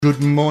Good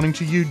morning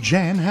to you,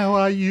 Jan. How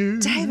are you?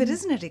 David,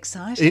 isn't it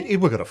exciting?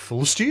 We've got a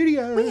full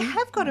studio. We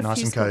have got a nice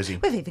few. and cosy.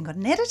 We've even got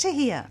an editor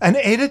here. An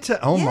editor.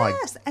 Oh my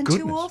Yes, and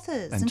goodness. two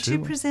authors and two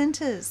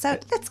presenters. So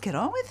let's get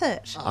on with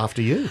it.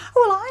 After you.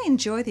 Well, I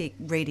enjoy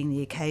reading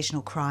the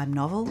occasional crime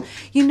novel.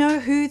 You know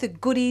who the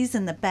goodies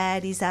and the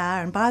baddies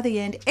are, and by the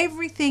end,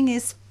 everything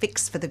is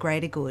fixed for the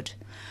greater good.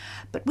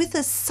 But with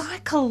a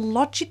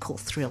psychological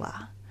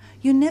thriller,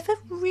 you're never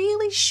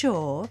really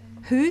sure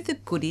who the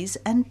goodies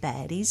and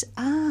baddies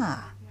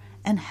are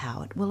and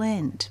how it will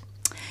end.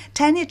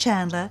 Tanya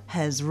Chandler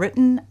has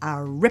written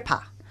a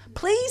ripper.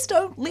 Please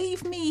don't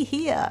leave me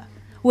here.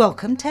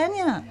 Welcome,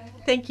 Tanya.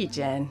 Thank you,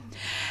 Jan.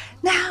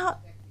 Now,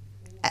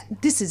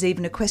 this is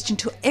even a question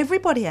to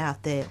everybody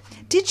out there.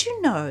 Did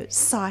you know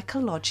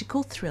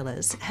psychological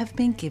thrillers have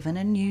been given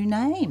a new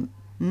name?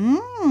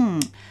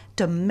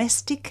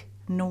 Domestic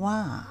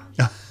noir.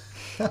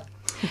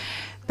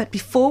 But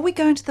before we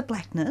go into the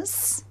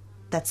blackness,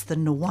 that's the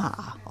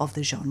noir of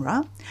the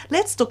genre,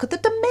 let's look at the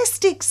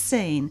domestic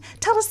scene.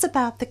 Tell us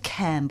about the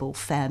Campbell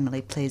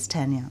family, please,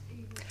 Tanya.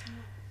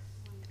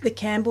 The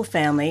Campbell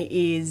family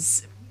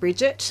is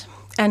Bridget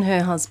and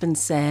her husband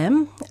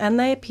Sam, and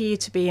they appear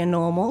to be a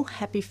normal,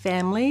 happy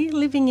family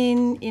living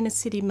in inner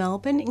city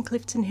Melbourne in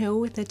Clifton Hill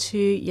with their two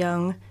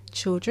young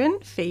children,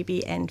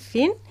 Phoebe and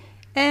Finn,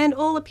 and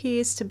all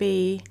appears to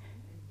be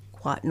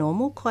quite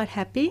normal, quite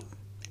happy,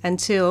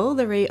 until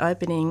the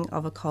reopening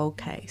of a cold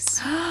case.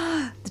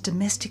 The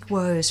domestic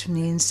woes from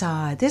the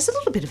inside. There's a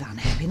little bit of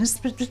unhappiness,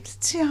 but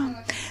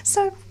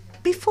so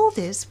before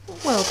this,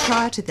 well,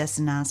 prior to this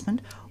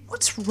announcement,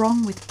 what's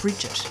wrong with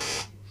Bridget?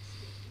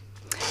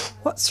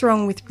 What's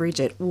wrong with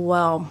Bridget?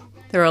 Well,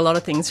 there are a lot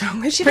of things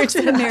wrong with She Bridget.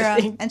 looks in the I mirror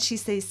think. and she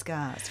sees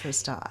scars for a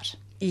start.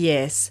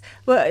 Yes.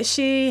 Well,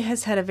 she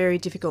has had a very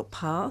difficult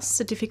past,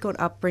 a difficult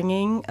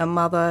upbringing, a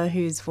mother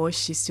whose voice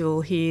she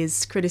still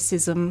hears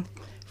criticism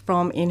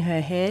from in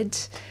her head.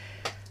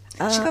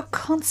 She got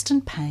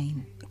constant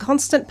pain.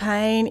 Constant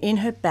pain in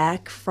her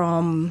back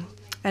from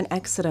an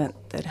accident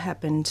that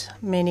happened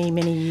many,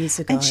 many years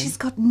ago. And she's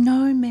got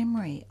no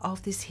memory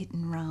of this hit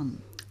and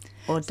run.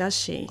 Or does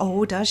she?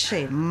 Oh, does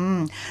she?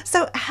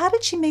 So how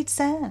did she meet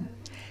Sam?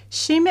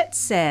 She met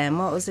Sam.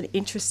 Well, it was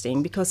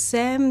interesting because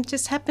Sam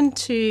just happened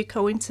to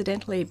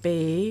coincidentally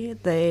be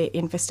the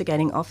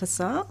investigating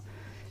officer,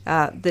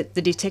 the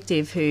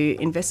detective who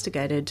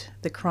investigated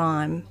the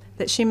crime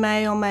that she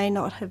may or may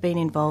not have been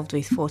involved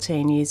with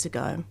 14 years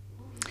ago.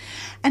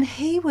 And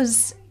he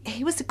was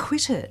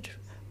acquitted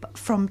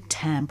from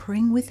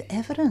tampering with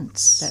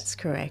evidence. That's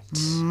correct.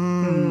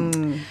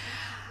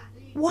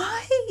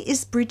 Why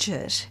is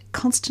Bridget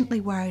constantly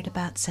worried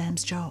about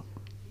Sam's job?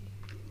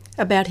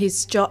 About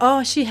his job.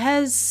 Oh, she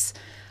has,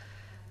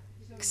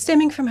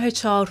 stemming from her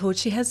childhood,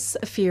 she has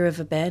a fear of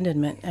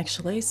abandonment,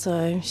 actually,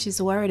 so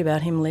she's worried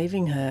about him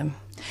leaving her.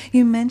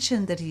 You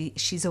mentioned that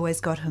she's always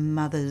got her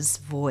mother's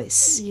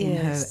voice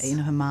Yes. in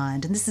her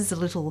mind, and this is a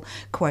little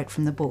quote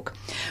from the book.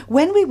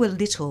 When we were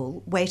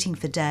little, waiting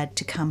for Dad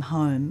to come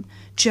home,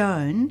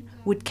 Joan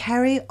would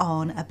carry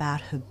on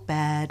about her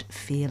bad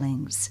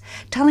feelings,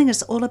 telling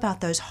us all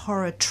about those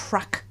horror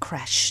truck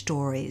crash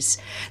stories.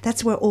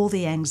 That's where all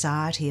the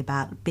anxiety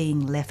about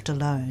being left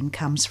alone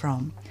comes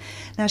from.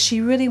 Now, she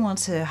really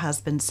wants her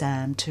husband,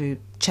 Sam, to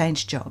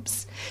change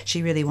jobs.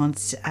 She really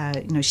wants,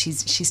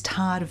 she's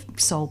tired of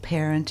sole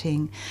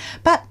parenting.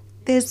 But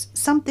there's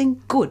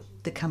something good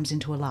that comes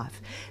into her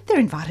life. They're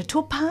invited to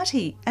a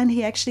party and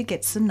he actually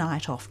gets the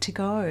night off to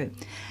go.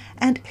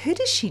 And who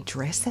does she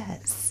dress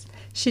as?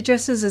 She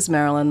dresses as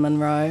Marilyn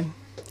Monroe.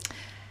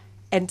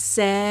 And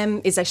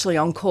Sam is actually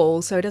on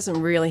call, so he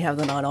doesn't really have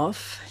the night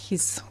off.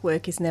 His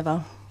work is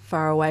never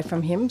far away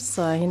from him,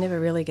 so he never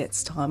really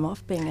gets time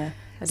off being a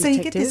detective. So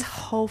you get this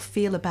whole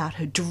feel about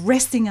her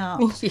dressing up,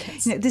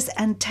 Yes. this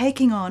and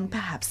taking on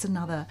perhaps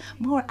another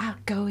more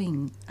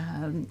outgoing,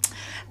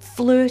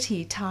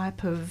 flirty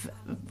type of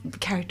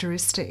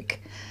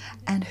characteristic.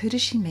 And who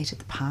does she meet at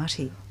the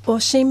party? Well,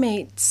 she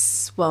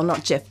meets, well,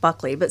 not Jeff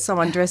Buckley, but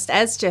someone dressed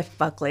as Jeff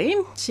Buckley.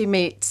 She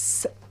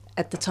meets,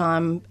 at the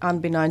time,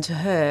 unbeknown to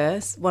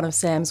her, one of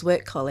Sam's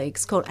work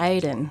colleagues called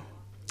Aidan.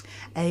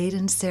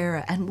 Aidan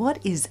Sarah. And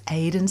what is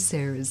Aidan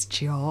Sarah's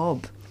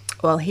job?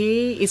 Well,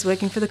 he is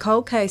working for the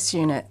cold case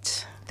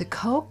unit. The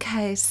cold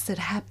case that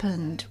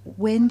happened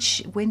when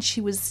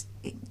she was,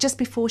 just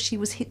before she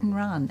was hit and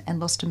run and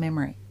lost her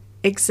memory.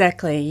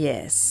 Exactly,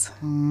 yes.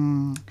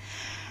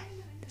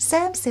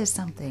 Sam says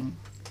something.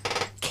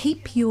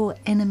 Keep your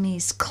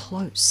enemies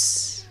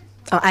close.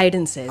 Oh,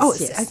 Aidan says, Oh,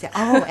 yes. okay.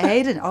 Oh,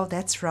 Aidan. Oh,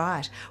 that's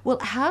right. Well,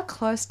 how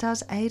close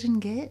does Aidan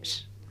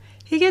get?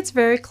 He gets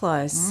very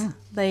close.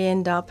 They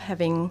end up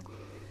having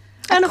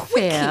an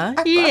affair. A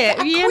Not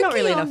quickie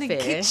really an on the affair.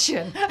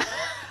 kitchen.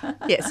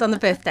 Yes, on the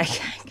birthday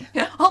cake.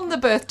 On the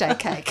birthday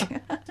cake.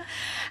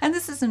 And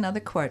this is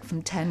another quote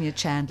from Tanya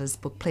Chandler's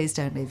book, Please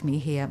Don't Leave Me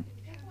Here.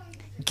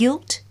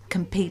 Guilt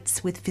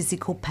competes with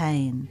physical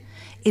pain.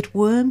 It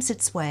worms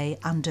its way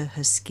under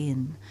her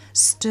skin,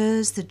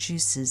 stirs the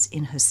juices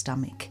in her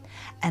stomach,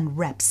 and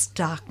wraps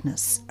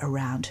darkness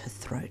around her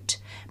throat,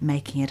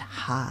 making it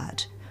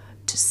hard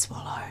to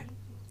swallow.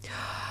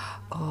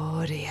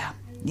 Oh dear.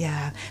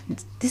 Yeah.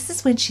 This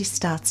is when she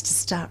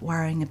starts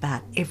worrying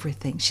about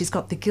everything. She's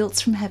got the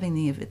guilt from having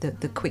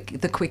the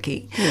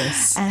quickie.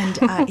 Yes.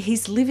 And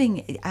he's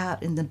living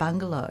out in the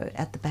bungalow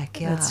at the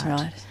backyard. That's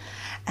right.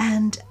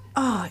 And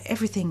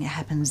everything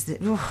happens.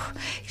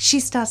 She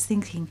starts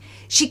thinking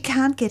she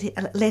can't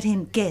let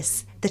him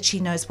guess that she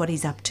knows what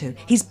he's up to.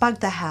 He's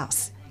bugged the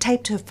house,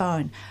 taped her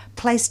phone,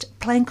 placed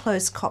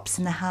plainclothes cops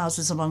in the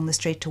houses along the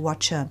street to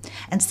watch her,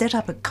 and set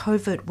up a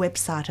covert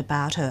website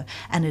about her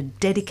and a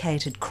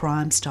dedicated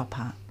Crime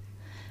Stopper.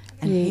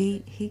 And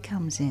he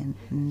comes in,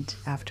 and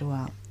after a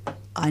while,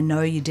 I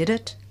know you did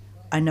it.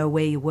 I know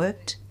where you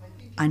worked.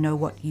 I know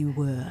what you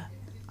were.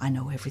 I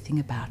know everything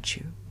about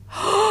you.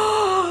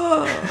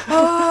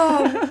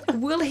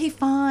 Will he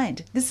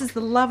find, this is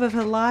the love of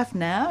her life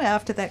now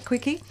after that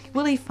quickie,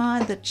 will he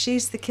find that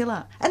she's the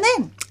killer? And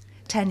then,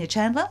 Tanya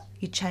Chandler,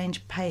 you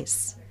change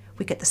pace.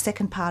 We get the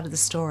second part of the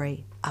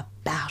story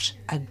about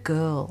a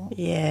girl.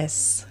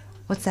 Yes.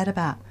 What's that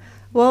about?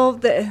 Well,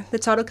 the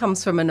title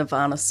comes from a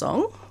Nirvana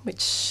song,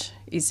 which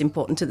is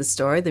important to the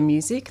story, the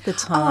music, the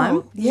time.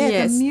 Oh, yeah,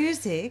 yes. The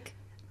music.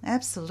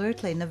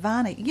 Absolutely.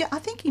 Nirvana. Yeah, I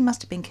think you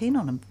must have been keen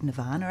on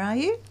Nirvana, are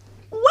you?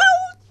 Well,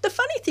 the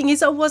funny thing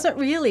is I wasn't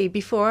really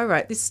before I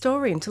wrote this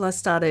story until I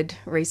started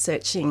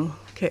researching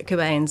Kurt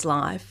Cobain's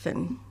life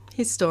and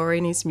his story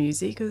and his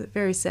music. It was a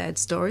very sad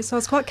story, so I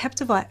was quite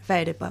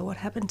captivated by what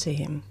happened to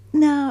him.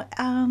 Now,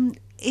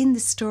 in the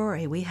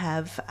story, we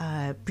have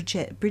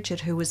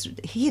Bridget, who was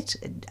hit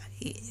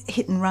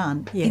and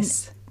run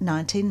Yes. in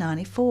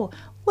 1994.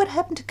 What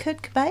happened to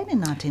Kurt Cobain in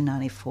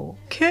 1994?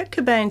 Kurt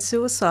Cobain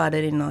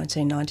suicided in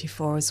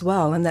 1994 as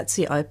well, and that's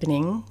the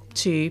opening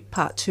to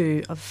part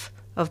 2 of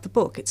the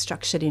book. It's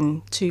structured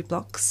in 2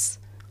 blocks,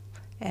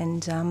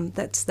 and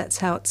that's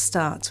how it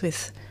starts,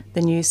 with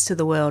the news to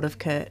the world of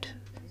Kurt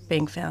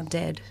being found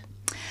dead.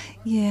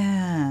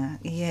 Yeah,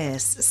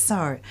 yes.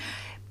 So,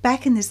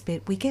 back in this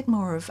bit, we get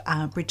more of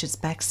Bridget's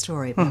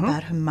backstory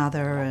about her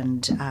mother,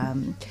 and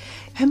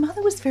her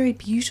mother was very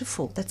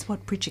beautiful. That's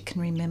what Bridget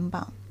can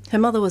remember. Her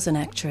mother was an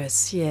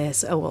actress,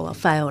 yes, a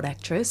failed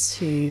actress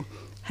who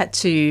had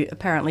to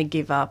apparently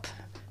give up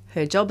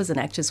her job as an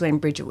actress when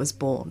Bridget was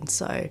born.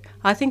 So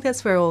I think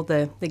that's where all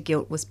the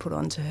guilt was put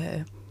onto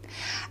her.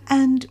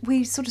 And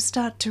we sort of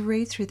start to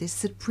read through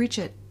this that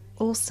Bridget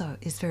also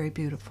is very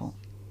beautiful.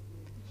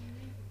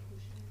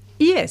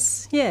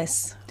 Yes,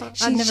 yes.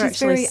 I'd never She's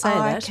actually very say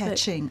that.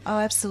 eye-catching. Oh,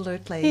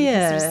 absolutely. Yeah.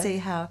 You can sort of see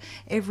how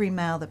every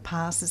male that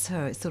passes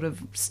her sort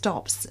of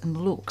stops and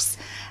looks,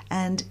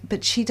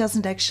 but she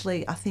doesn't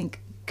actually, I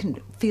think,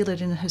 can feel it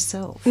in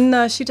herself.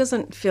 No, she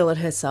doesn't feel it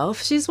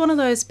herself. She's one of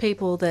those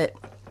people that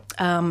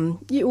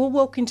you will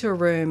walk into a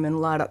room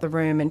and light up the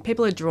room and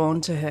people are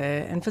drawn to her,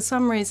 and for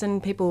some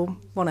reason people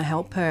want to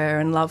help her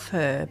and love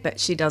her, but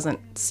she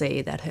doesn't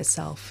see that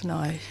herself,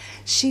 no.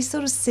 She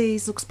sort of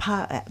looks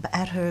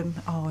at her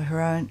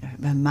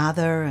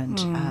mother and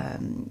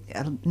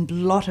a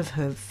lot of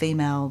her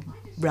female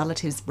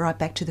relatives, right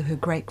back to her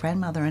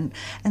great-grandmother, and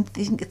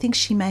thinks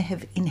she may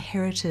have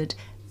inherited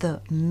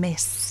the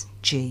mess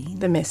gene.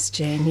 The mess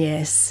gene,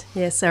 yes.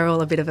 Yes, they're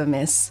all a bit of a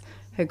mess.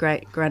 Her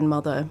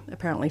great-grandmother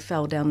apparently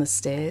fell down the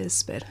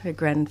stairs, but her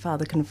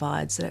grandfather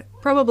confides that it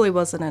probably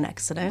wasn't an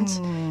accident.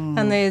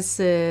 And there's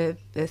the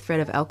threat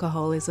of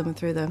alcoholism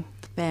through the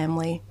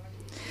family.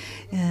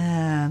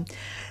 Yeah.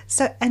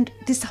 So, and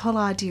this whole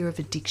idea of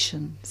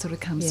addiction sort of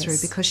comes through,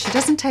 because she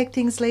doesn't take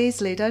things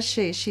easily, does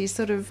she? She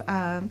sort of,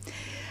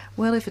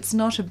 well, if it's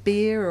not a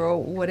beer or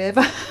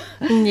whatever.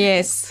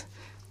 Yes.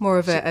 More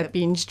of a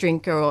binge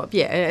drinker, or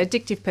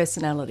addictive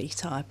personality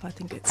type, I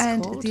think it's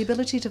and called. The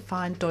ability to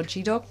find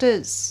dodgy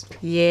doctors.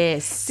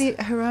 Yes.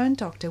 Her own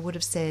doctor would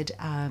have said,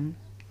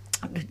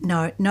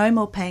 no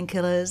more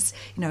painkillers.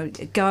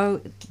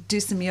 Go do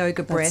some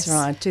yoga breaths. That's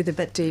right. Do the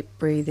deep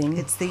breathing.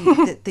 It's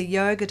the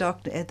yoga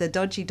doctor, the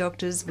dodgy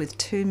doctors with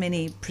too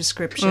many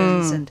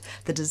prescriptions and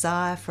the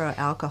desire for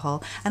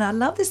alcohol. And I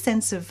love the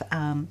sense of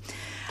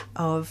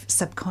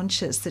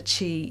subconscious that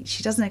she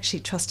doesn't actually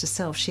trust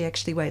herself. She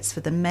actually waits for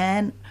the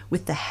man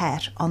with the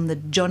hat on the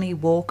Johnny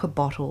Walker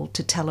bottle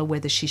to tell her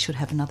whether she should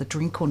have another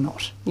drink or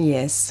not.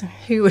 Yes.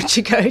 Who would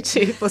you go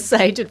to for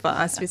sage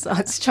advice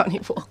besides Johnny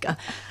Walker?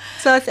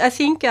 So I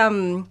think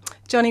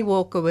Johnny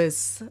Walker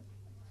was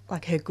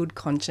like her good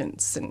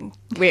conscience, and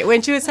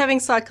when she was having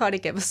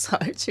psychotic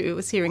episodes, she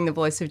was hearing the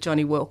voice of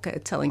Johnny Walker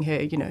telling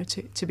her,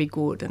 to be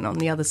good, and on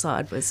the other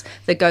side was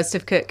the ghost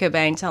of Kurt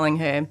Cobain telling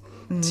her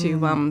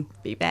to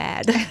be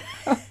bad.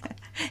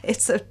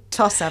 It's a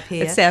toss-up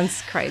here. It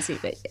sounds crazy,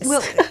 but yes.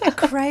 Well,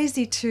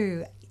 crazy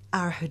too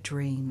are her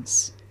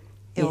dreams.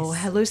 Or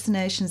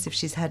hallucinations if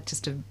she's had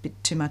just a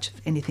bit too much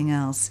of anything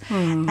else.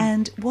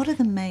 And what are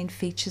the main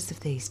features of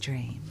these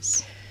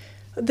dreams?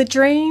 The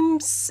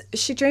dreams,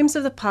 she dreams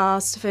of the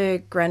past, of her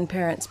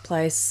grandparents'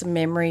 place,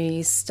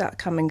 memories start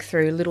coming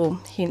through, little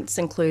hints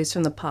and clues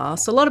from the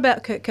past. A lot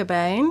about Kurt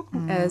Cobain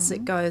as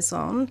it goes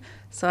on.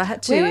 So I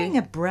had to... Wearing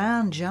a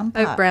brown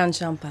jumper. A brown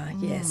jumper,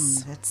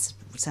 yes. That's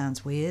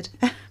sounds weird.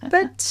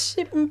 But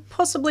it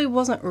possibly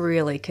wasn't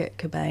really Kurt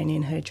Cobain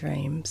in her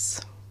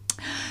dreams.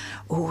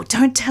 Oh,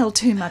 don't tell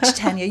too much,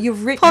 Tanya.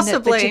 You've written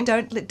Possibly. it,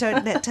 but you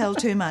don't let tell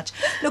too much.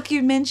 Look,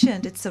 you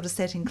mentioned it's sort of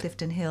set in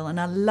Clifton Hill, and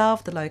I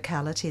love the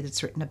locality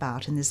that's written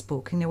about in this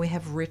book. You know, we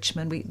have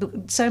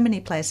Richmond, so many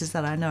places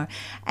that I know,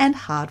 and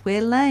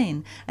Hardware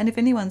Lane. And if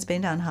anyone's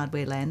been down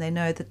Hardware Lane, they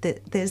know that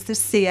there's the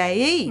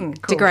CAE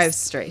course. De Grave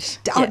Street.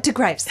 De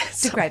Graves,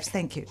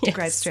 thank you, De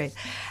Grave Street.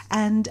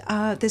 And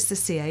there's the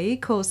CAE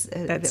course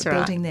That's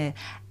building right. there.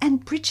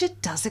 And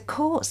Bridget does a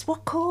course.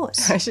 What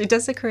course? She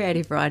does a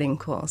creative writing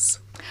course.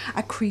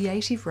 A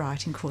creative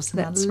writing course, and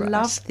That's I right.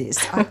 love this.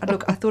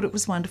 Look, I thought it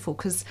was wonderful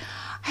because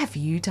have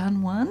you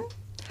done one?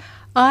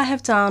 I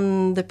have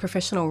done the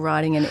professional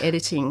writing and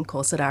editing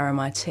course at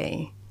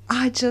RMIT.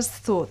 I just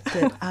thought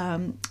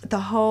that the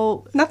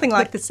whole, Nothing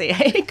like the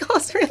CAE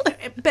course, really.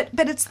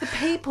 but it's the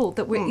people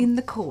that were in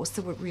the course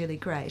that were really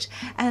great,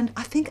 and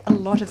I think a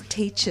lot of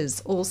teachers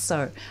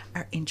also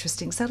are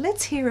interesting. So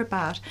let's hear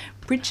about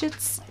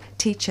Bridget's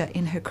teacher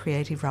in her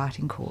creative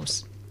writing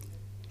course.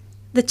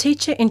 The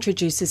teacher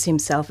introduces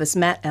himself as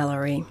Matt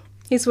Ellery.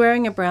 He's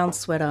wearing a brown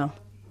sweater,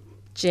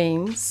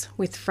 jeans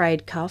with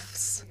frayed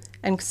cuffs,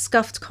 and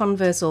scuffed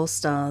Converse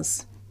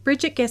All-Stars.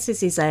 Bridget guesses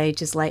his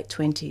age is late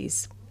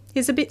 20s.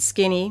 He's a bit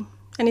skinny,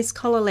 and his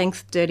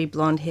collar-length dirty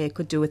blonde hair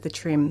could do with a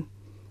trim.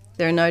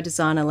 There are no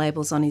designer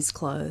labels on his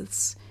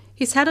clothes.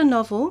 He's had a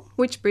novel,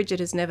 which Bridget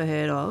has never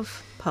heard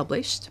of,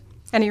 published,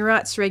 and he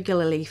writes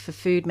regularly for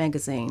food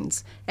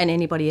magazines and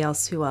anybody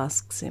else who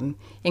asks him,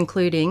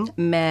 including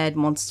Mad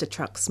Monster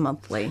Trucks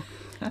Monthly.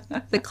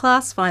 The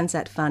class finds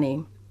that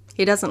funny.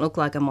 He doesn't look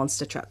like a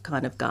monster truck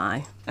kind of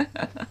guy.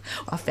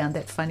 I found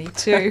that funny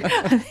too.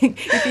 I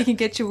think if you can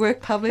get your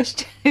work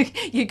published,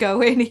 you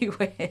go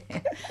anywhere.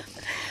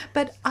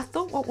 But I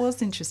thought what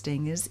was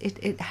interesting is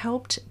it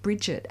helped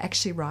Bridget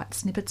actually write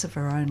snippets of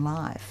her own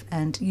life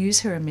and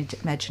use her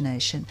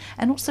imagination,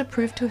 and also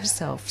prove to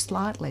herself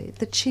slightly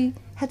that she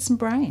had some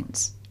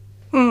brains.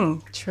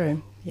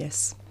 True,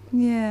 yes.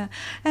 Yeah.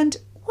 And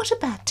what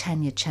about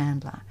Tanya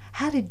Chandler?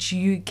 How did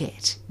you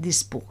get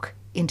this book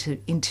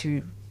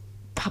into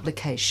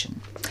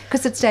publication?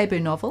 Because it's debut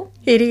novel.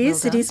 It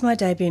is. Well It is my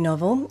debut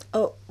novel.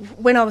 Oh,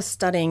 when I was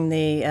studying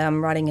the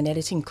writing and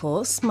editing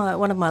course,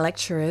 one of my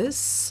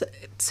lecturers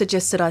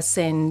suggested I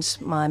send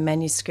my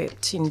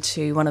manuscript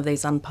into one of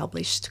these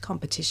unpublished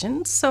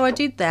competitions. So I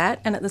did that,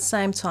 and at the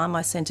same time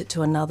I sent it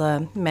to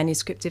another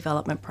manuscript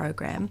development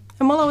program.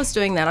 And while I was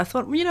doing that, I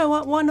thought, you know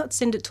what, why not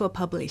send it to a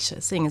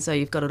publisher, seeing as though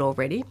you've got it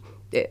already?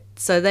 Yeah.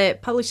 So the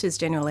publishers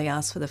generally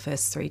ask for the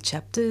first 3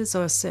 chapters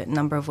or a certain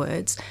number of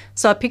words.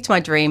 So I picked my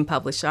dream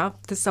publisher.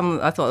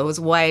 I thought it was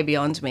way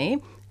beyond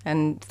me,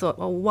 and thought,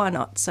 well, why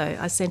not? So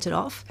I sent it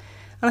off.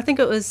 And I think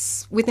it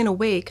was within a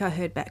week I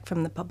heard back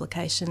from the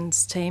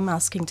publications team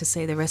asking to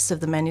see the rest of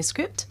the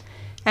manuscript.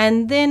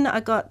 And then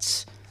I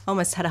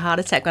almost had a heart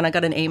attack when I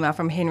got an email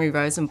from Henry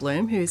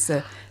Rosenblum, who's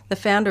the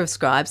founder of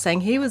Scribe,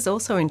 saying he was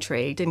also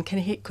intrigued and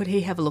could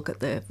he have a look at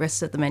the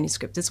rest of the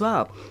manuscript as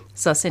well.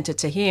 So I sent it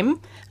to him,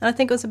 and I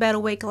think it was about a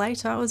week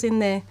later I was in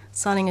there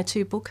signing a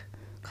 2-book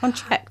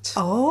contract.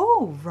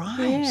 Oh, right.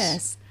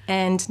 Yes.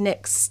 And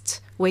next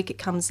week it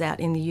comes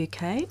out in the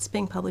UK. It's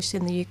being published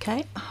in the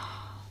UK.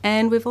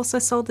 And we've also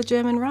sold the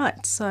German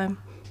rights, so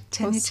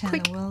Tanya was Chandler,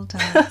 quick. well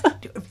done.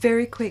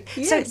 Very quick.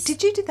 Yes. So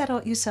did you do that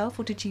all yourself,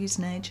 or did you use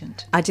an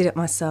agent? I did it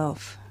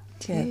myself.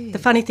 Yeah. Gee. The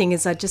funny thing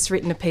is I'd just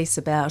written a piece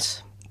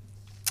about,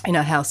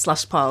 how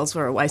slush piles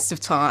were a waste of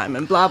time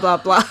and blah, blah,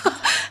 blah.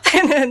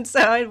 and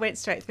so I went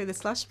straight through the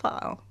slush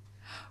pile.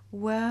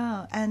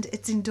 Wow. And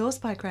it's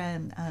endorsed by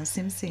Graham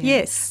Simpson.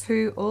 Yes.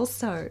 Who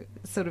also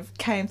sort of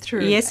came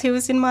through. Yes, he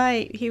was in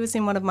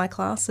one of my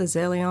classes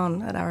early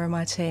on at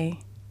RMIT.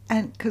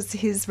 And because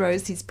his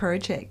Rosie's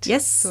project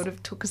Yes. sort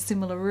of took a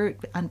similar route,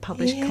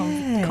 unpublished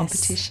Yes.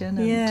 competition.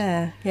 And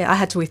Yeah, I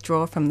had to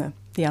withdraw from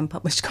the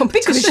unpublished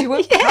competition. Because you were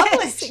Yes,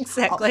 published.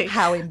 exactly. Oh,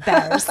 how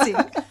embarrassing.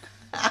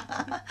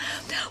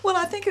 Well,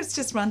 I think it's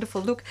just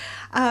wonderful. Look,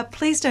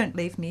 Please Don't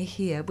Leave Me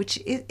Here, which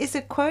is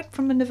a quote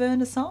from a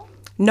Nirvana song?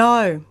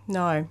 No,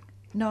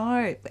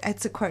 No,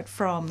 it's a quote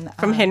from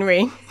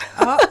Henry.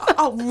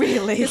 Oh,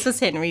 really? This was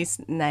Henry's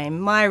name,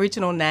 my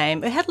original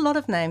name. It had a lot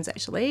of names,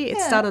 actually. It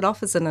Yeah. started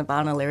off as a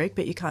Nirvana lyric,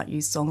 but you can't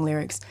use song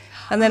lyrics.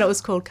 And then it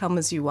was called Come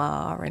As You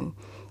Are,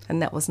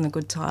 and that wasn't a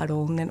good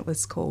title. And then it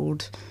was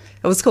called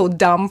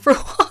Dumb for a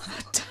while,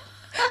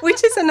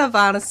 which is a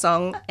Nirvana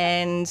song.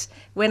 And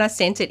when I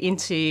sent it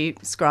into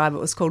Scribe, it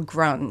was called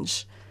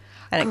Grunge.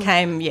 And it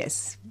came,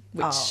 yes,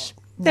 which...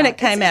 Then it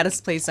came out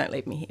as Please Don't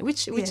Leave Me Here,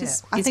 which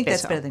is I think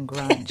that's better. better than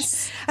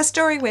grunge. A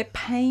story where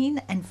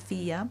pain and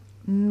fear,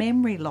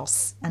 memory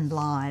loss and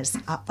lies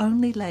are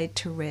only laid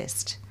to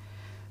rest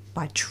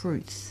by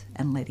truth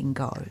and letting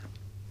go.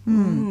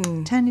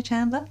 Tanya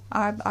Chandler,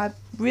 I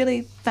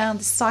really found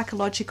the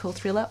psychological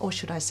thriller, or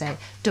should I say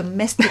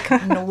domestic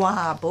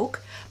noir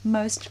book,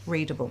 most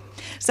readable.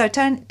 So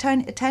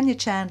Tanya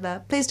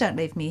Chandler, Please Don't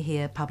Leave Me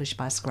Here, published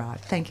by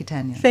Scribe. Thank you,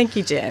 Tanya. Thank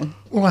you, Jan.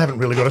 Well, I haven't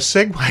really got a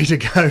segue to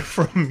go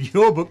from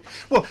your book.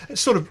 Well,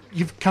 sort of,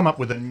 you've come up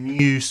with a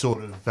new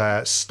sort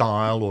of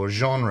style or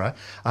genre.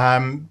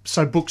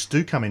 So books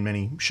do come in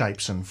many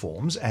shapes and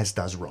forms, as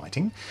does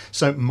writing.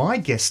 So my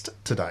guest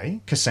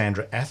today,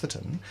 Cassandra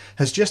Atherton,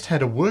 has just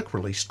had a work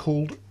released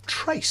called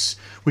Trace,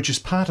 which is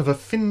part of a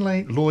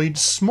Finlay Lloyd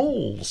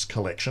Smalls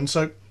collection.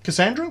 So,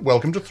 Cassandra,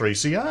 welcome to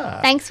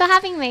 3CR. Thanks for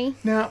having me.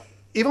 Now,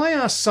 if I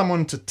asked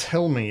someone to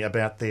tell me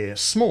about their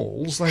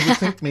Smalls, they would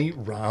think me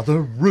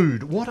rather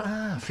rude. What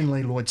are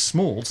Finlay Lloyd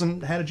Smalls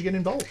and how did you get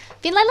involved?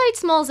 Finlay Lloyd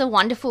Smalls are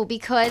wonderful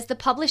because the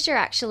publisher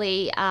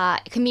actually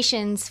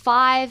commissions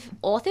 5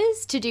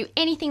 authors to do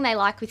anything they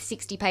like with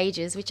 60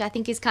 pages, which I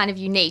think is kind of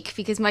unique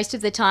because most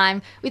of the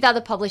time with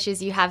other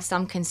publishers you have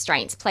some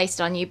constraints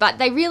placed on you, but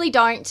they really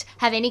don't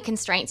have any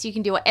constraints. You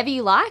can do whatever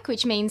you like,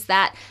 which means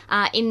that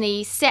in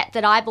the set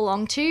that I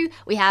belong to,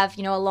 we have,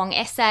 a long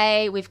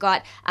essay, we've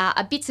got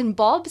a bits and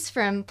bobs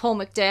from Paul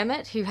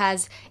McDermott, who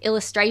has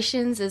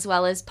illustrations as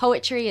well as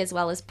poetry as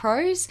well as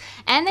prose,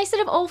 and they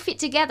sort of all fit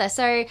together.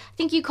 So I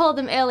think you called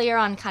them earlier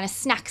on kind of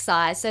snack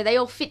size. So they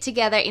all fit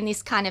together in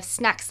this kind of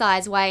snack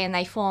size way, and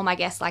they form, I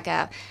guess, like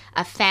a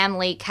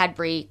family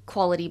Cadbury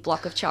quality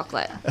block of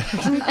chocolate.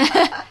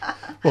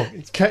 Well,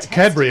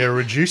 Cadbury are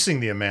reducing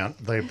the amount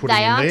they're putting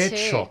in their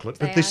chocolate,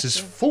 but this is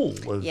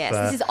full of... Yes,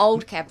 this is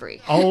old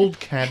Cadbury. Old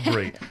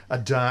Cadbury, a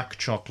dark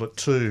chocolate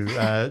too,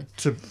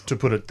 to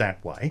put it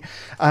that way.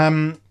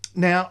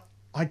 Now,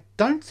 I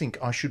don't think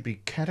I should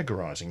be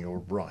categorising your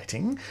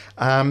writing,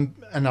 and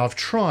I've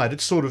tried.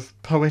 It's sort of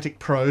poetic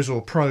prose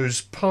or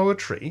prose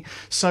poetry.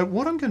 So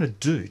what I'm going to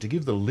do to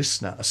give the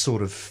listener a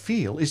sort of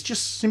feel is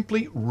just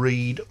simply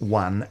read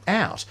one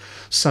out.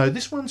 So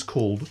this one's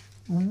called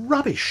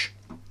Rubbish.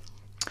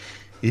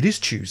 It is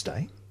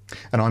Tuesday,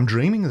 and I'm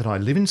dreaming that I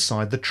live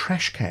inside the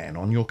trash can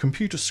on your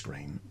computer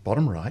screen,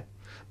 bottom right,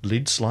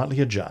 lid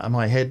slightly ajar,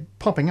 my head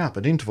popping up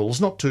at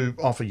intervals, not to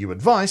offer you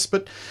advice,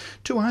 but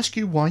to ask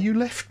you why you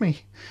left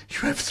me. You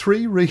have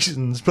 3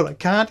 reasons, but I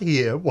can't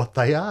hear what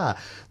they are.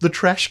 The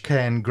trash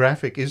can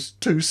graphic is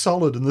too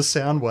solid and the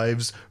sound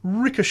waves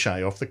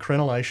ricochet off the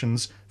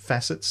crenellations,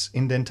 facets,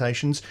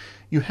 indentations.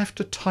 You have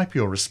to type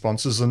your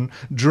responses and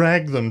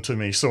drag them to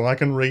me so I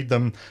can read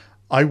them.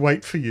 I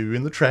wait for you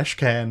in the trash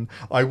can.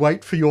 I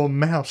wait for your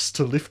mouse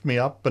to lift me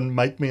up and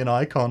make me an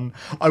icon.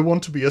 I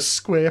want to be a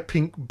square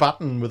pink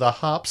button with a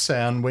harp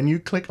sound when you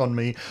click on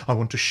me. I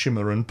want to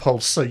shimmer and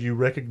pulse so you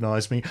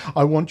recognise me.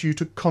 I want you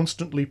to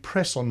constantly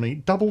press on me.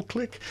 Double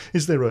click.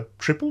 Is there a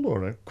triple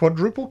or a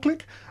quadruple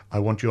click? I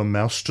want your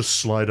mouse to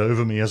slide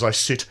over me as I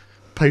sit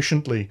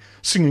patiently,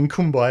 singing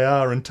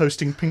Kumbaya and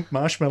toasting pink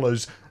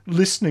marshmallows,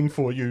 listening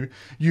for you.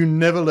 You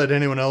never let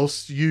anyone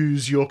else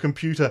use your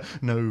computer.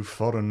 No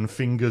foreign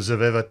fingers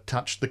have ever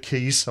touched the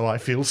keys, so I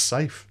feel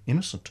safe,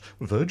 innocent,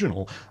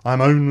 virginal. I'm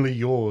only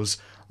yours.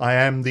 I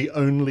am the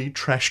only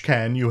trash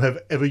can you have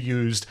ever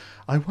used.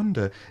 I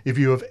wonder if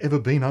you have ever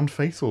been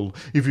unfaithful,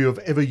 if you have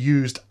ever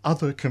used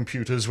other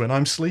computers when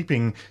I'm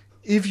sleeping,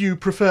 if you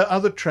prefer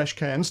other trash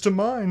cans to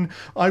mine.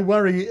 I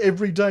worry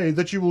every day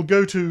that you will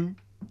go to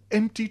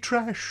empty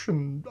trash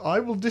and I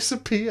will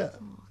disappear.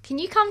 Can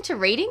you come to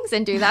readings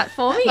and do that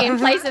for me in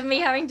place of me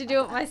having to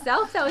do it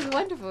myself? That was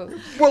wonderful.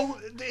 Well,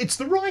 it's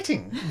the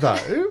writing,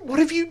 though. What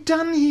have you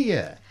done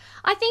here?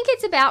 I think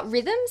it's about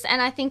rhythms,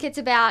 and I think it's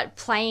about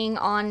playing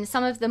on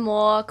some of the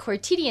more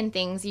quotidian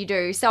things you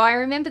do. So I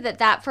remember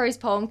that prose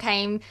poem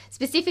came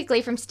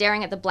specifically from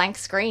staring at the blank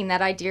screen,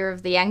 that idea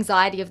of the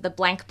anxiety of the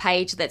blank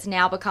page that's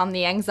now become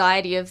the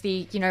anxiety of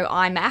the,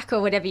 iMac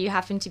or whatever you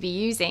happen to be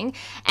using.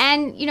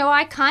 And,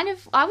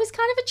 I was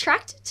kind of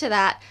attracted to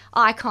that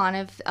icon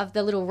of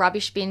the little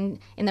rubbish bin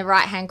in the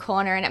right-hand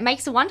corner, and it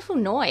makes a wonderful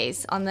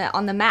noise on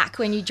the Mac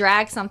when you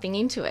drag something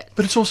into it.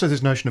 But it's also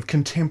this notion of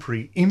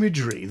contemporary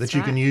imagery that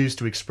you can use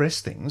to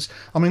express things.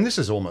 I mean, this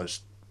is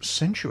almost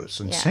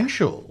sensuous and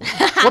sensual.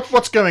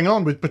 What's going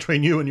on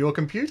between you and your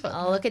computer?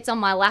 Oh, look, it's on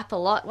my lap a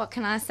lot. What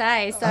can I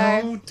say? So,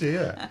 oh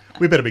dear,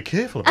 we better be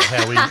careful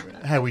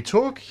about how we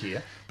talk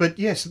here. But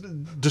yes,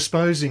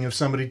 disposing of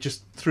somebody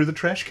just through the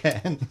trash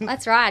can.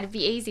 That's right. It'd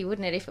be easy,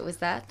 wouldn't it, if it was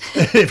that?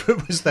 If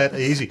it was that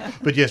easy.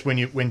 But yes, when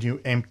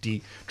you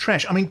empty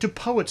trash. I mean, do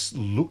poets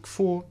look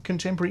for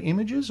contemporary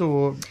images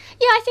or?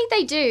 Yeah, I think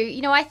they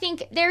do. I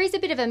think there is a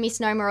bit of a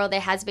misnomer, or there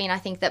has been. I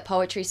think that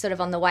poetry's sort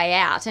of on the way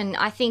out, and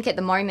I think at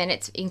the moment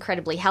it's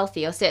incredibly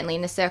healthy, or certainly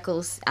in the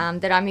circles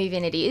that I move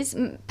in, it is.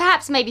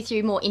 Perhaps maybe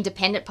through more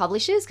independent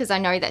publishers, because I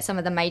know that some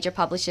of the major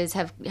publishers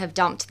have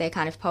dumped their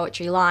kind of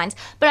poetry lines.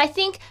 But I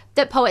think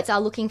that poets are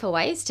looking for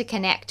ways to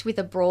connect with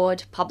a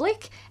broad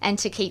public and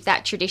to keep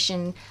that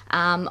tradition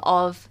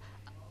of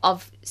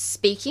of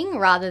speaking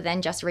rather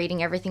than just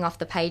reading everything off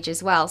the page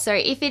as well. So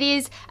if it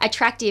is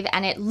attractive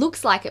and it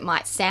looks like it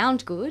might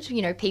sound good,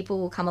 you know, people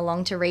will come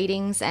along to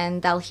readings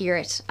and they'll hear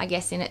it, I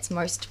guess, in its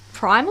most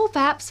primal,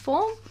 perhaps,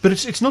 form. But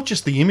it's not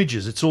just the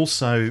images, it's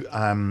also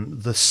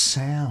the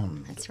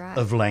sound That's right.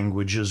 of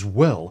language as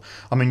well.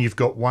 I mean, you've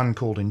got one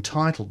called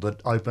Entitled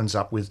that opens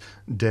up with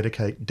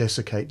dedicate,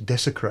 desiccate,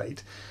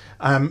 desecrate.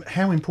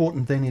 How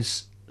important then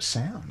is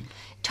sound?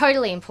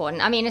 Totally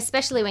important. I mean,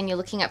 especially when you're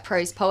looking at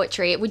prose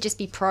poetry, it would just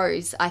be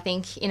prose, I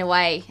think, in a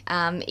way,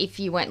 if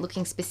you weren't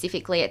looking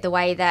specifically at the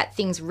way that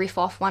things riff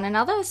off one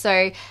another.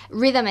 So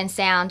rhythm and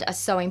sound are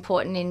so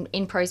important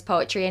in prose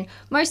poetry, and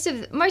most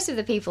of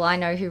the people I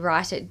know who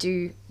write it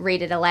do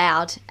read it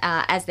aloud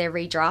as they're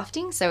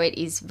redrafting. So it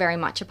is very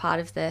much a part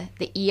of the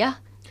ear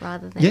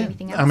rather than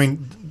anything else. I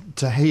mean,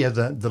 to hear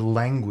the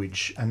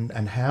language and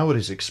how it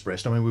is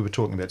expressed. I mean, we were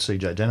talking about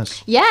C.J.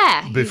 Dennis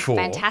before.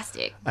 He's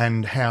fantastic.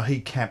 And how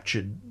he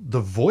captured the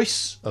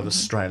voice of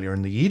Australia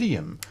and the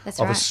idiom of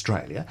right.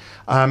 Australia.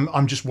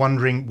 I'm just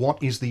wondering,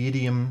 what is the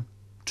idiom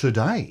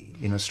today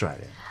in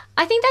Australia?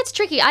 I think that's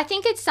tricky. I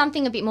think it's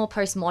something a bit more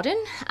postmodern,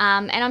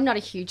 and I'm not a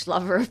huge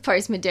lover of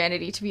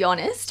postmodernity, to be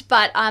honest,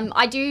 but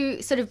I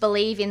do sort of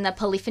believe in the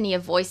polyphony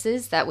of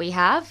voices that we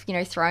have, you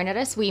know, thrown at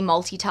us. We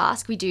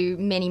multitask, we do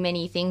many,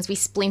 many things. We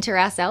splinter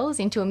ourselves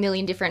into a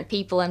million different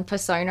people and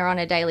persona on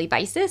a daily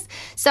basis.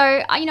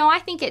 So, you know, I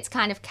think it's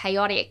kind of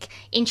chaotic,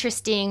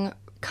 interesting,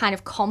 kind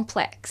of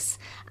complex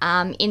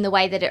in the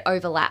way that it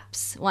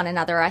overlaps one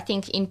another. I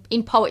think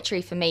in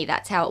poetry, for me,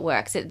 that's how it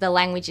works. The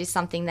language is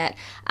something that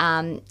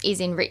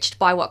is enriched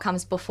by what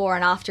comes before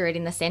and after it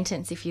in the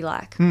sentence, if you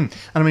like. And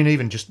I mean,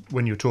 even just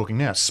when you're talking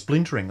now,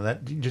 splintering,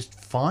 that just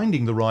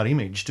finding the right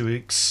image to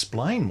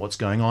explain what's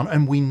going on,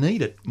 and we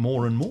need it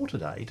more and more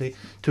today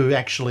to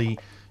actually,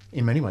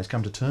 in many ways,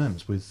 come to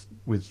terms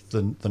with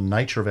the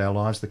nature of our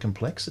lives, the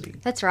complexity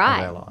That's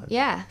right. of our lives.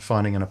 Yeah.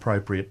 Finding an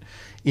appropriate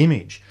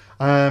image.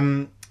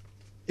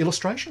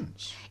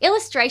 Illustrations.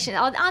 Illustration,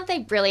 aren't they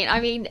brilliant?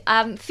 I mean,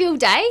 Phil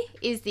Day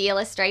is the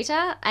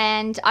illustrator,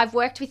 and I've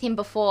worked with him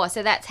before,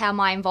 so that's how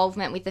my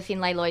involvement with the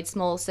Finlay Lloyd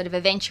Small sort of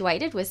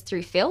eventuated, was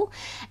through Phil.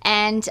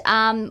 And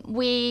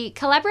we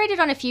collaborated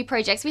on a few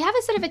projects. We have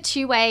a sort of a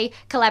two-way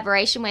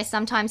collaboration where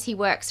sometimes he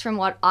works from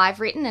what I've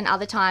written and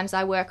other times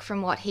I work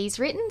from what he's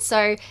written.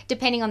 So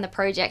depending on the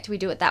project, we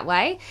do it that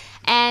way.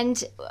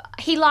 And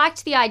he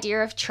liked the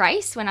idea of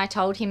trace when I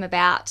told him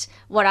about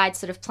what I'd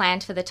sort of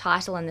planned for the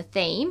title and the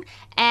theme.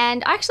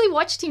 And I actually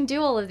watched him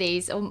do all of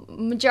these, or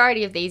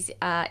majority of these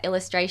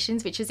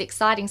illustrations, which was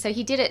exciting. So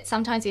he did it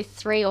sometimes with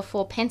 3 or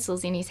 4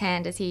 pencils in his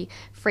hand as he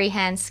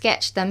freehand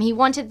sketched them. He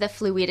wanted the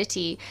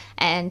fluidity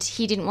and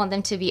he didn't want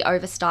them to be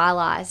over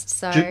stylized.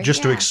 So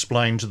just to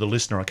explain to the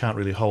listener, I can't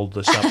really hold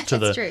this up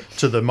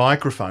to the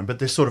microphone, but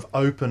they're sort of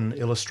open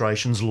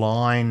illustrations,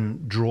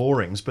 line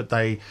drawings, but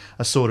they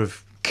are sort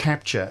of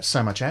capture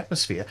so much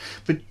atmosphere.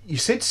 But you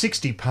said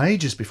 60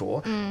 pages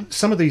before.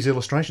 Some of these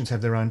illustrations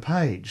have their own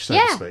page, so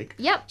to speak.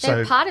 Yep,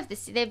 they're part of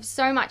this. They're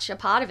so much a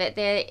part of it.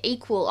 They're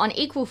on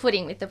equal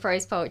footing with the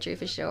prose poetry,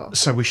 for sure.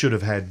 So we should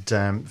have had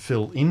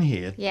Phil in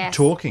here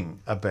talking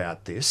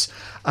about this.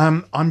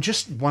 I'm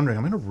just wondering,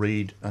 I'm going to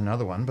read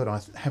another one,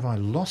 but have I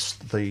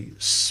lost the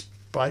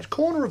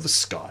corner of the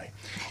sky?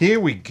 Here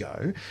we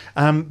go.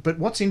 But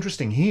what's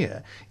interesting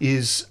here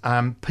is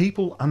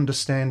people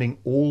understanding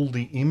all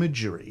the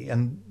imagery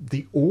and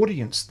the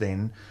audience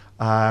then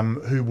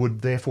who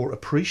would therefore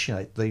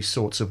appreciate these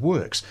sorts of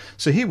works.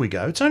 So here we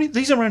go.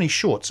 These are only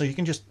short, so you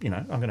can just,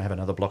 I'm going to have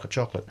another block of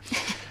chocolate.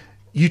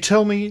 You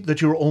tell me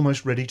that you're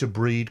almost ready to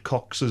breed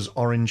Cox's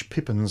orange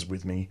pippins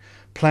with me,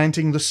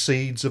 planting the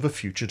seeds of a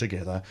future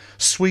together,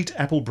 sweet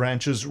apple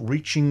branches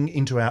reaching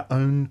into our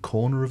own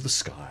corner of the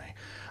sky.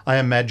 I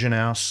imagine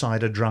our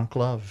cider-drunk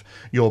love,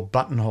 your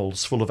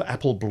buttonholes full of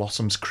apple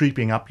blossoms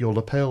creeping up your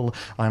lapel.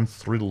 I am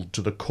thrilled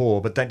to the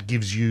core, but that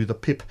gives you the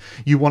pip.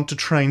 You want to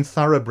train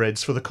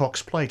thoroughbreds for the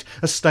Cox Plate,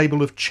 a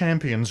stable of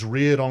champions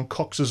reared on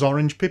Cox's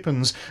orange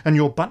pippins, and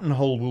your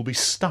buttonhole will be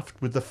stuffed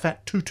with the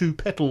fat tutu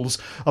petals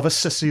of a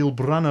Cecile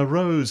Brunner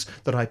rose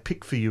that I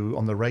pick for you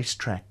on the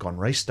racetrack on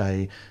race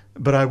day.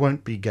 But I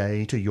won't be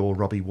gay to your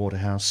Robbie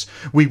Waterhouse.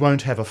 We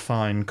won't have a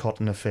fine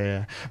cotton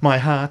affair. My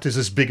heart is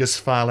as big as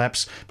Phar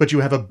Lap's, but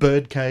you have a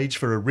bird cage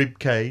for a rib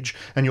cage,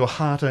 and your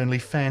heart only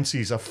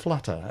fancies a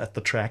flutter at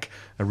the track,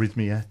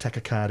 arrhythmia,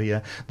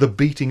 tachycardia, the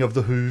beating of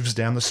the hooves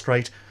down the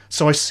straight.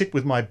 So I sit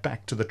with my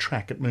back to the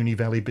track at Moonee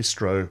Valley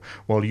Bistro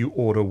while you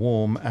order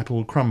warm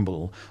apple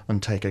crumble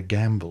and take a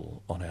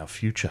gamble on our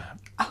future.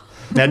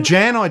 Now,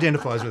 Jan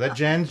identifies with that.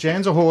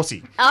 Jan's a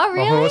horsey. Oh,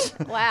 really? A horse.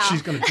 Wow.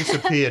 She's going to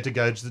disappear to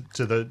go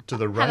to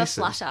the races.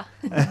 Have a flutter.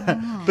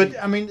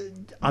 But, I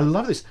mean, I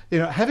love this.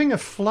 Having a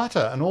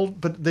flutter and all,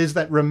 but there's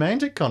that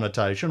romantic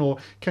connotation, or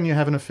can you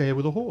have an affair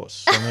with a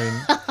horse? I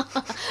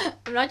mean...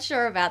 I'm not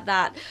sure about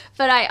that.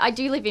 But I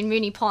do live in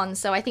Moonee Ponds,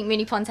 so I think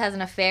Moonee Ponds has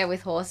an affair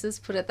with horses,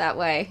 put it that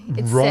way.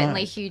 It's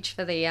certainly huge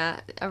for the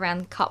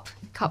around cup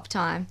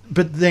time.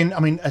 But then,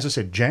 I mean, as I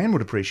said, Jan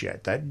would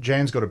appreciate that.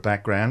 Jan's got a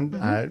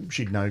background.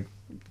 She'd know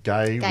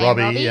Gay, and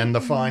Robbie, Robbie. and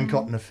the Fine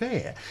Cotton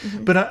Affair.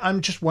 But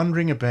I'm just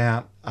wondering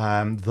about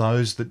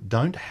those that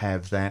don't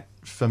have that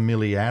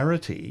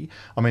familiarity.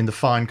 I mean, the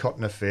Fine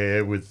Cotton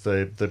Affair with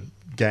the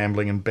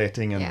gambling and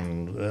betting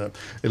and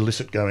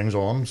illicit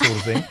goings-on sort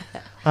of thing.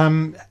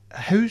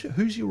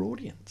 Who's your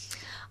audience?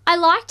 I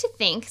like to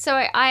think, so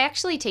I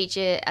actually teach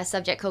a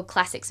subject called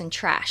Classics and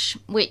Trash,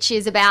 which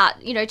is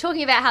about,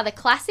 talking about how the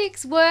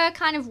classics were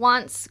kind of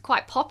once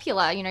quite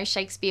popular.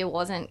 Shakespeare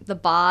wasn't the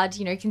bard,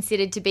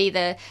 considered to be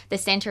the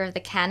centre of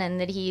the canon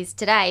that he is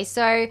today.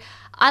 So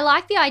I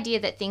like the idea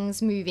that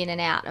things move in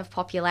and out of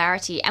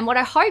popularity. And what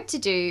I hope to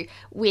do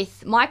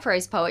with my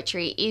prose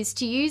poetry is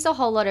to use a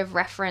whole lot of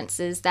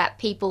references that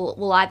people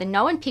will either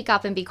know and pick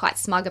up and be quite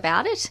smug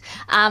about it,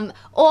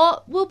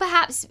 or will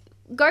perhaps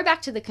go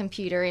back to the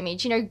computer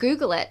image,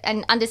 Google it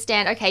and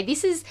understand, okay,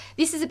 this is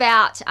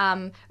about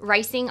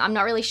racing. I'm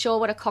not really sure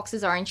what a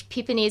Cox's Orange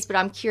Pippin is, but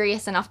I'm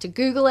curious enough to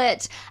Google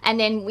it. And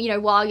then,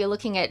 while you're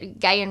looking at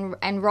Gay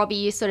and Robbie,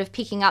 you're sort of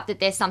picking up that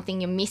there's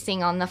something you're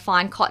missing on the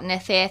Fine Cotton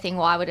Affair thing.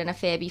 Why would an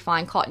affair be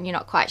fine cotton? You're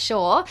not quite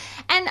sure.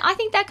 And I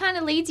think that kind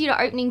of leads you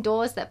to opening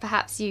doors that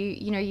perhaps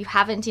you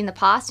haven't in the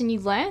past, and you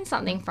learn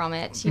something from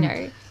it,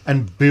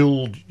 And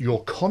build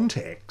your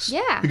context.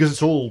 Yeah. Because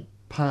it's all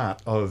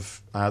part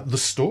of the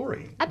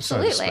story,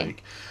 Absolutely. so to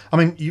speak. I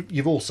mean,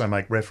 you've also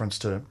make reference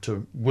to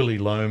Willy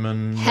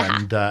Loman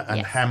and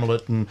Yes.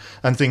 Hamlet and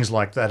things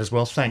like that as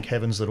well. Thank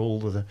heavens that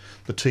all of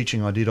the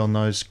teaching I did on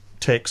those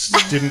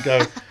texts didn't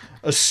go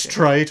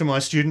astray to my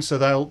students, so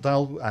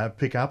they'll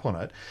pick up on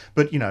it.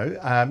 But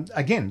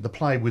again, the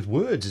play with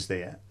words is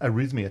there,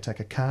 arrhythmia,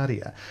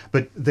 tachycardia,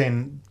 but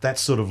then that's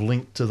sort of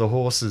linked to the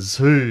horse's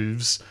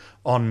hooves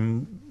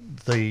on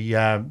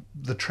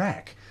the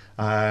track.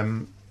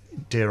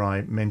 Dare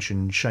I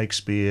mention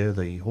Shakespeare,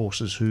 the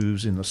horse's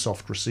hooves in the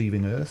soft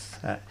receiving earth?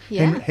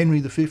 Henry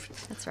V.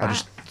 That's right. I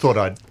just thought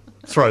I'd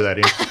throw that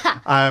in,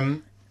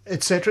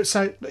 etc.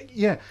 So,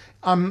 yeah,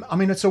 I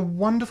mean, it's a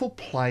wonderful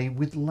play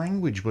with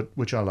language,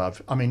 which I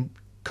love. I mean,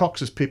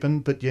 Cox's Pippin,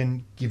 but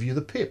then give you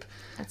the pip.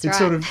 That's it's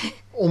right. sort of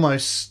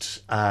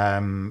almost,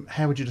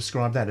 how would you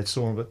describe that? It's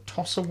sort of a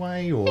toss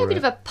away, or A bit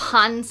of a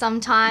pun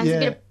sometimes, Yeah.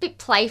 a bit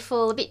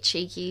playful, a bit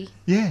cheeky.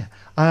 Yeah.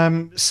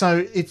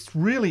 So it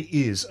really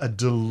is a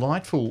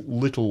delightful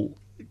little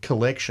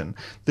collection.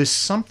 There's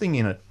something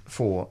in it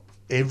for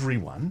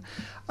everyone.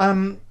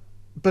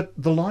 But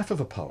the life of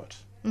a poet,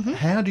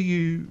 how do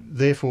you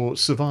therefore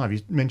survive?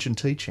 You mentioned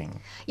teaching.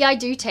 Yeah, I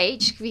do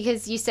teach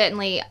because you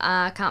certainly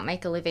can't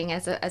make a living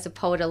as a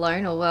poet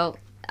alone, or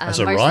As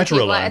a most of the writer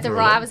people, alone, as a for a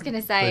writer, lot I was going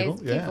to say, of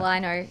people, people I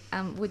know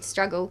would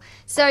struggle.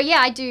 So yeah,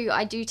 I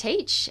do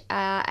teach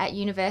at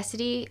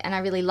university, and I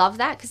really love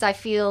that because I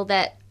feel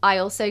that I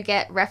also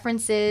get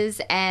references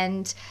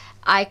and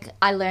I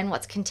learn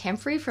what's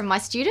contemporary from my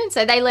students.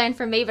 So they learn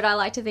from me, but I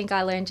like to think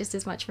I learn just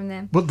as much from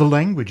them. But the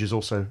language is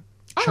also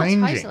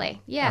changing.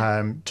 Totally,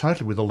 yeah.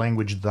 Totally, with the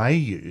language they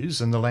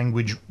use and the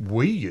language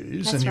we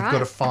use, That's and you've right. got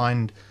to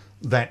find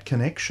that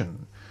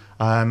connection.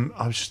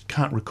 I just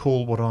can't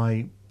recall what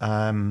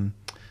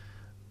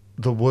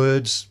the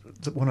words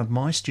that one of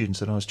my students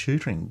that I was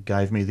tutoring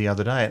gave me the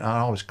other day, and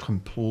I was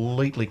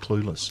completely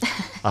clueless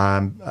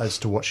as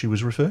to what she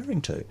was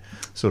referring to,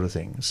 sort of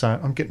thing. So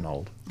I'm getting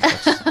old.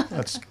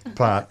 That's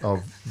part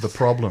of the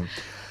problem.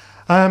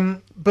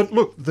 But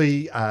look,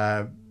 the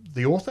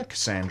author,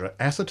 Cassandra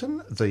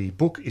Atherton, the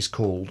book is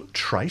called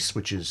Trace,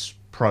 which is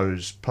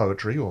prose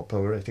poetry or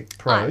poetic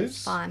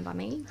prose. Fine by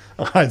me.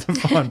 Either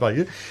fine by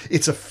you.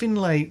 It's a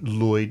Finlay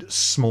Lloyd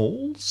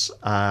Smalls,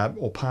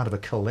 or part of a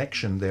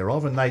collection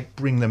thereof, and they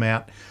bring them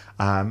out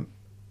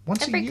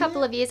once Every a year?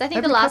 couple of years. I think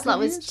Every the last couple lot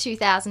of was years?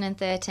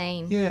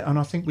 2013. Yeah, and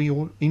I think we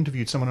all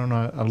interviewed someone on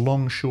a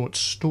long short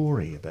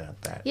story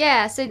about that.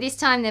 Yeah, so this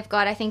time they've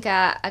got, I think,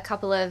 a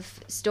couple of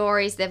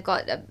stories. They've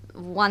got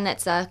one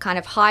that's a kind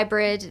of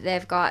hybrid.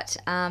 They've got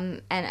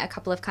and a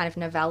couple of kind of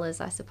novellas,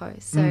 I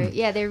suppose. So,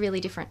 yeah, they're really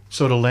different.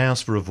 So it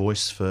allows for a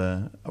voice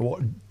for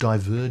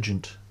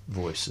divergent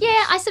voices.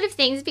 Yeah, I sort of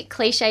think it's a bit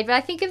cliched, but I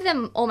think of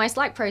them almost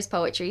like prose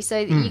poetry. So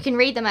you can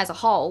read them as a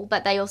whole,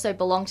 but they also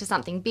belong to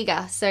something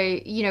bigger. So,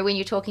 when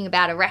you're talking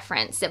about a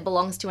reference, it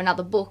belongs to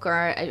another book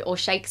or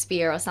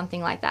Shakespeare or something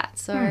like that.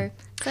 So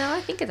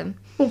I think of them.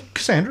 Well,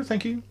 Cassandra,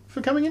 thank you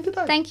for coming in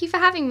today. Thank you for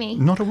having me.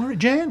 Not a worry.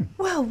 Jan,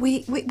 Well,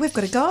 we've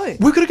got to go.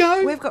 we've got to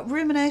go. We've got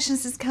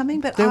Ruminations is coming,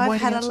 but They're I've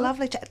waiting had a outside.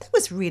 lovely chat. That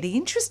was really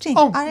interesting.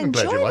 Oh, I I'm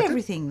glad you enjoyed liked it.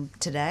 everything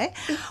today.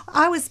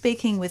 I was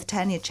speaking with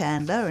Tanya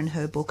Chandler and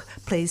her book,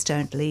 Please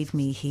Don't Leave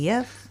Me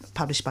Here,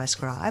 published by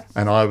Scribe.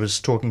 And I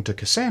was talking to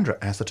Cassandra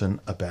Atherton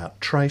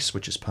about Trace,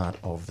 which is part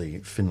of the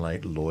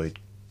Finlay Lloyd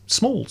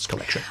Smalls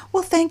collection.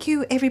 Well, thank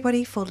you,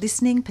 everybody, for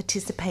listening,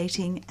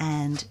 participating,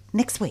 and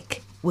next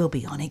week we'll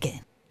be on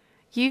again.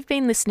 You've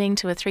been listening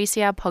to a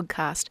 3CR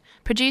podcast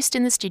produced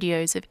in the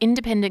studios of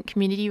independent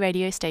community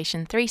radio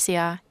station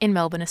 3CR in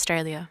Melbourne,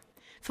 Australia.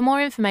 For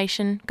more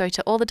information, go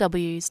to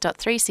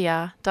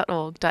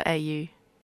allthews.3cr.org.au.